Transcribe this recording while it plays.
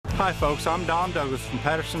Hi folks, I'm Don Douglas from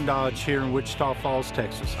Patterson Dodge here in Wichita Falls,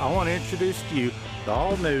 Texas. I want to introduce to you the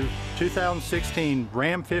all-new 2016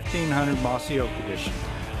 Ram 1500 Mossy Oak Edition.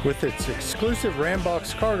 With its exclusive Ram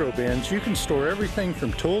Box cargo bins, you can store everything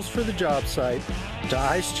from tools for the job site to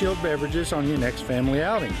ice-chilled beverages on your next family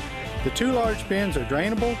outing. The two large bins are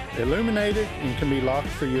drainable, illuminated, and can be locked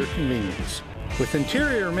for your convenience. With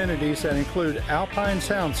interior amenities that include Alpine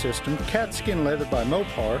sound system, cat skin leather by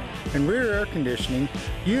Mopar, and rear air conditioning,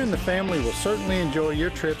 you and the family will certainly enjoy your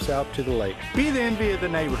trips out to the lake. Be the envy of the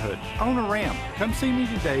neighborhood. Own a Ram. Come see me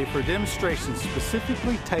today for a demonstration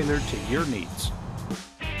specifically tailored to your needs.